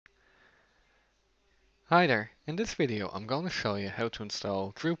Hi there, in this video I'm going to show you how to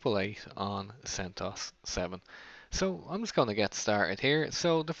install Drupal 8 on CentOs 7. So I'm just going to get started here.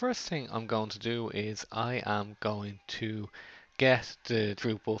 So the first thing I'm going to do is I am going to get the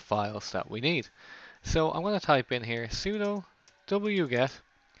Drupal files that we need. So I'm going to type in here sudo wget,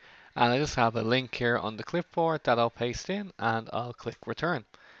 and I just have a link here on the clipboard that I'll paste in, and I'll click return.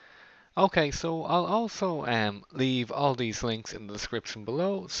 Okay, so I'll also leave all these links in the description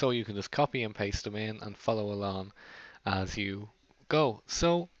below so you can just copy and paste them in and follow along as you go.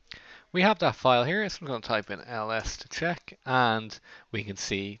 So we have that file here, so I'm going to type in ls to check, and we can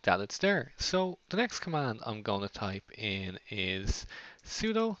see that it's there. So the next command I'm going to type in is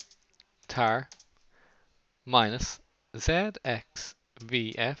sudo tar minus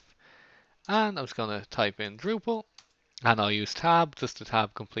zxvf, and I'm just going to type in Drupal, and I'll use tab just to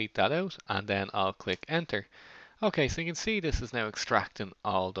tab complete that out, and then I'll click enter. Okay, so you can see this is now extracting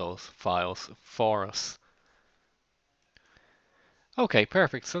all those files for us. Okay,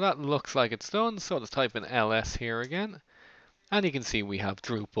 perfect. So that looks like it's done. So let's type in ls here again. And you can see we have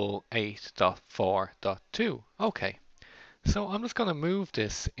Drupal 8.4.2. Okay, so I'm just going to move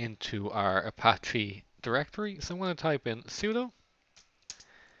this into our Apache directory. So I'm going to type in sudo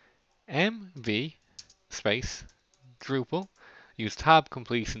mv space Drupal. Use tab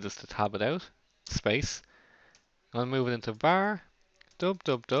completion just to tab it out. Space. I'll move it into var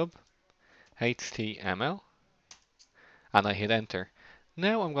www html, and I hit enter.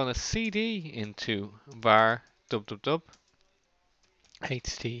 Now I'm going to cd into var www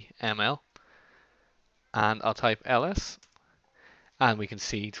html, and I'll type ls, and we can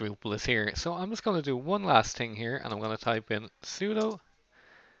see Drupal is here. So I'm just going to do one last thing here, and I'm going to type in sudo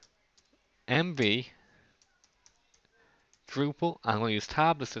mv Drupal, and I'm going to use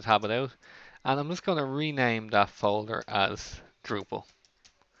tab just to tab it out, and I'm just going to rename that folder as Drupal.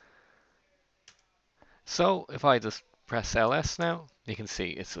 So if I just press ls now, you can see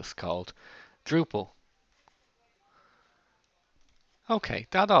it's just called Drupal. Okay,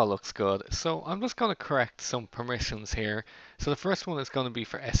 that all looks good. So I'm just going to correct some permissions here. So the first one is going to be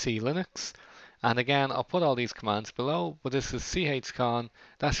for SE Linux. And again, I'll put all these commands below, but this is chcon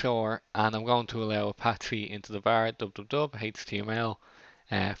 -r, and I'm going to allow Apache into the var www html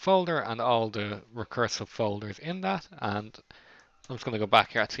folder and all the recursive folders in that. And I'm just going to go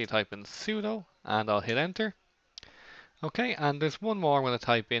back here, actually type in sudo, and I'll hit enter. Okay, and there's one more I'm going to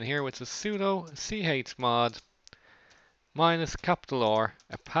type in here, which is sudo chmod minus capital R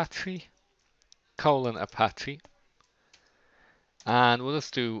Apache :Apache, and we'll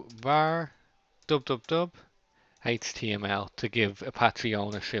just do var www html to give Apache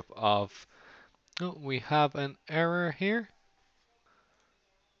ownership of. Oh, we have an error here.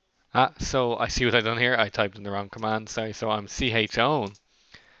 So I see what I've done here. I typed in the wrong command. Sorry. So I'm chown,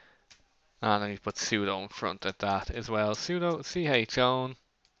 and I need to put sudo in front of that as well. Sudo chown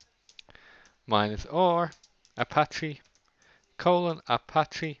minus or Apache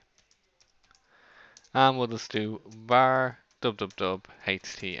 :Apache, and we'll just do var www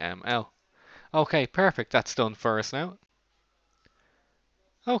html. Okay, perfect. That's done for us now.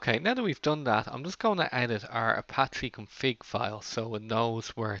 Okay, now that we've done that, I'm just going to edit our Apache config file so it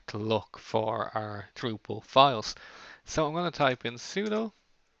knows where to look for our Drupal files. So I'm going to type in sudo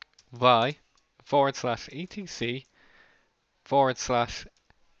vi /etc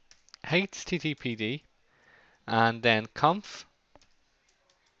 /httpd, and then conf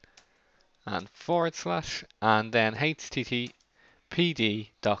and / and then httpd.conf.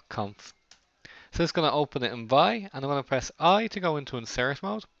 So it's going to open it in Vi, and I'm going to press I to go into insert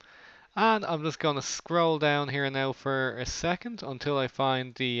mode. And I'm just going to scroll down here now for a second until I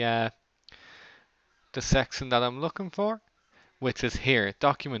find the section that I'm looking for, which is here,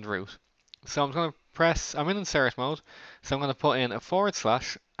 document root. So I'm going to press, I'm in insert mode, so I'm going to put in a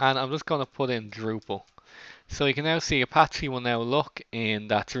 /, and I'm just going to put in Drupal. So you can now see Apache will now look in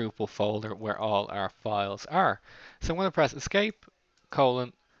that Drupal folder where all our files are. So I'm going to press escape,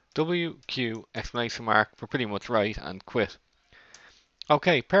 WQ exclamation mark for pretty much right, and quit.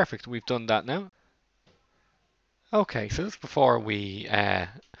 Okay, perfect. We've done that now. Okay, so just before we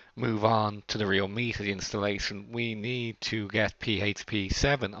move on to the real meat of the installation, we need to get PHP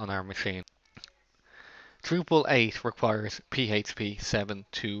 7 on our machine. Drupal 8 requires PHP 7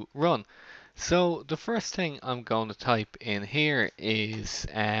 to run. So the first thing I'm going to type in here is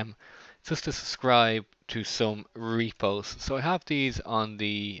just to subscribe to some repos. So I have these on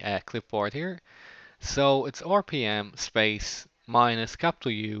the clipboard here. So it's RPM space minus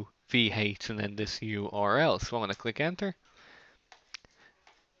capital U VH and then this URL. So I'm going to click enter.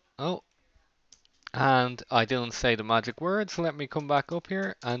 Oh, and I didn't say the magic word, so let me come back up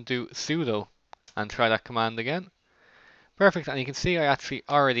here and do sudo and try that command again. Perfect, and you can see I actually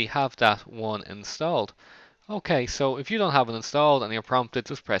already have that one installed. Okay, so if you don't have it installed and you're prompted,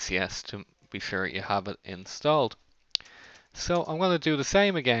 just press yes to be sure you have it installed. So I'm going to do the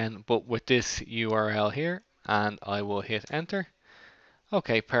same again, but with this URL here, and I will hit enter.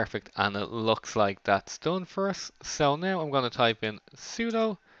 Okay, perfect, and it looks like that's done for us. So now I'm going to type in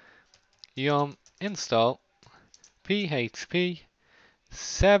sudo yum install php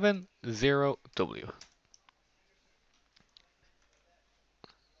 70w.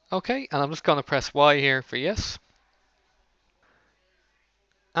 Okay, and I'm just going to press Y here for yes.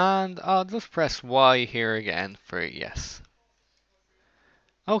 And I'll just press Y here again for yes.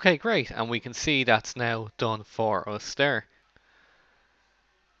 Okay, great, and we can see that's now done for us there.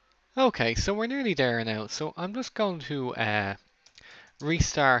 Okay, so we're nearly there now, so I'm just going to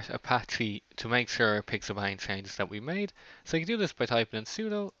restart Apache to make sure it picks up any changes that we made. So you can do this by typing in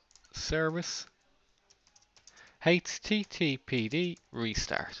sudo service httpd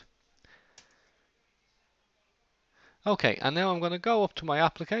restart. Okay, and now I'm going to go up to my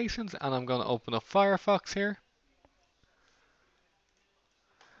applications and I'm going to open up Firefox here.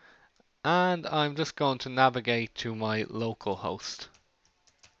 And I'm just going to navigate to my local host.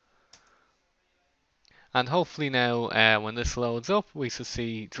 And hopefully now when this loads up we should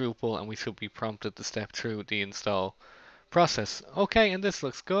see Drupal and we should be prompted to step through the install process. Okay, and this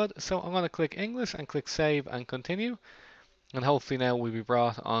looks good. So I'm going to click English and click Save and Continue. And hopefully now we'll be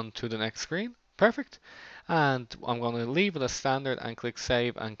brought on to the next screen. Perfect. And I'm going to leave it as standard and click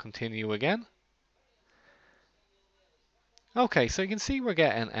Save and Continue again. Okay, so you can see we're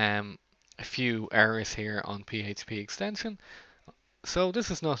getting a few errors here on PHP extension. So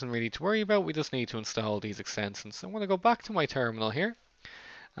this is nothing really to worry about. We just need to install these extensions. So I'm going to go back to my terminal here.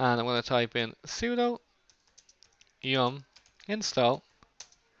 And I'm going to type in sudo yum install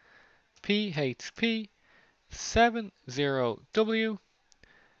php 70w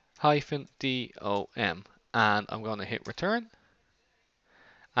 -dom, and I'm going to hit return,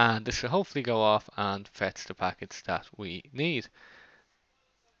 and this should hopefully go off and fetch the package that we need.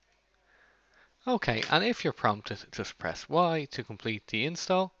 Okay, and if you're prompted, just press Y to complete the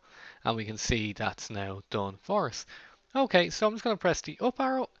install, and we can see that's now done for us. Okay, so I'm just going to press the up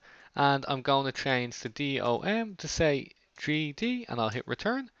arrow, and I'm going to change the DOM to say GD, and I'll hit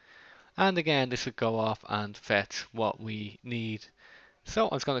return. And again, this should go off and fetch what we need. So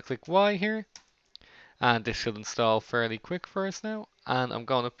I'm just going to click Y here, and this should install fairly quick for us now. And I'm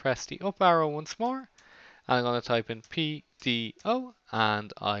going to press the up arrow once more, and I'm going to type in PDO,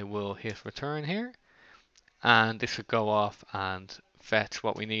 and I will hit return here. And this should go off and fetch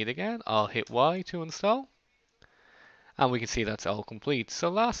what we need again. I'll hit Y to install, and we can see that's all complete. So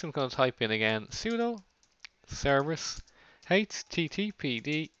last I'm going to type in again sudo service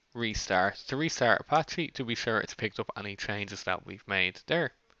httpd restart to restart Apache to be sure it's picked up any changes that we've made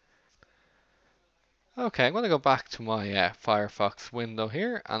there. Okay, I'm going to go back to my Firefox window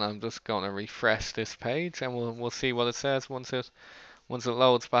here, and I'm just going to refresh this page, and we'll see what it says once it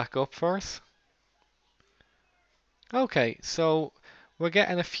loads back up for us. Okay, so we're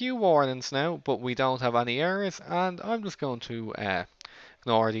getting a few warnings now, but we don't have any errors, and I'm just going to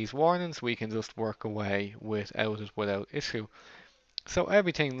ignore these warnings. We can just work away without it without issue. So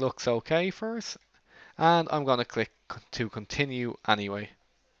everything looks okay for us, and I'm going to click to continue anyway.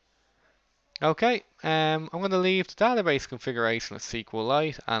 Okay, I'm going to leave the database configuration as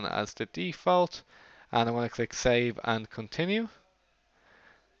SQLite and as the default, and I'm going to click Save and Continue.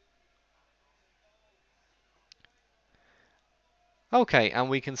 Okay, and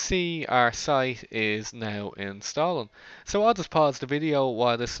we can see our site is now installing. So I'll just pause the video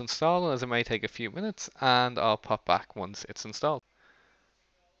while this is installing, as it may take a few minutes, and I'll pop back once it's installed.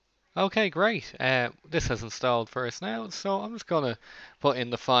 Okay, great. This has installed for us now, so I'm just going to put in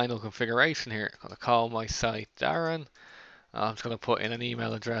the final configuration here. I'm going to call my site Darren. I'm just going to put in an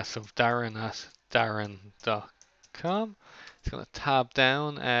email address of darren@darren.com. Just going to tab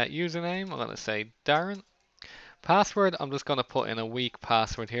down username. I'm going to say Darren. Password, I'm just going to put in a weak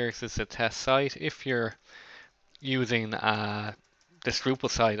password here because it's a test site. If you're using this Drupal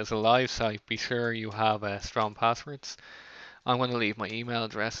site as a live site, be sure you have strong passwords. I'm going to leave my email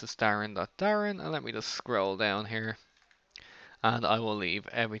address as darren.darren, and let me just scroll down here, and I will leave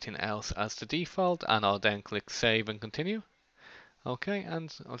everything else as the default, and I'll then click Save and Continue. Okay,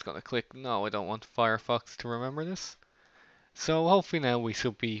 and I was going to click no, I don't want Firefox to remember this. So hopefully now we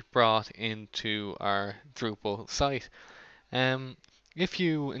should be brought into our Drupal site. If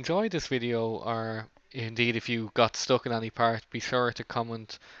you enjoyed this video, or indeed if you got stuck in any part, be sure to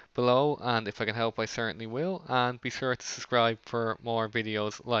comment below, and if I can help I certainly will, and be sure to subscribe for more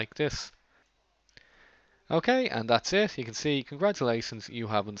videos like this. Okay, and that's it. You can see, congratulations, you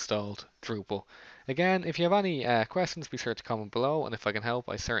have installed Drupal. Again, if you have any questions, be sure to comment below, and if I can help,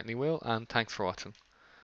 I certainly will, and thanks for watching.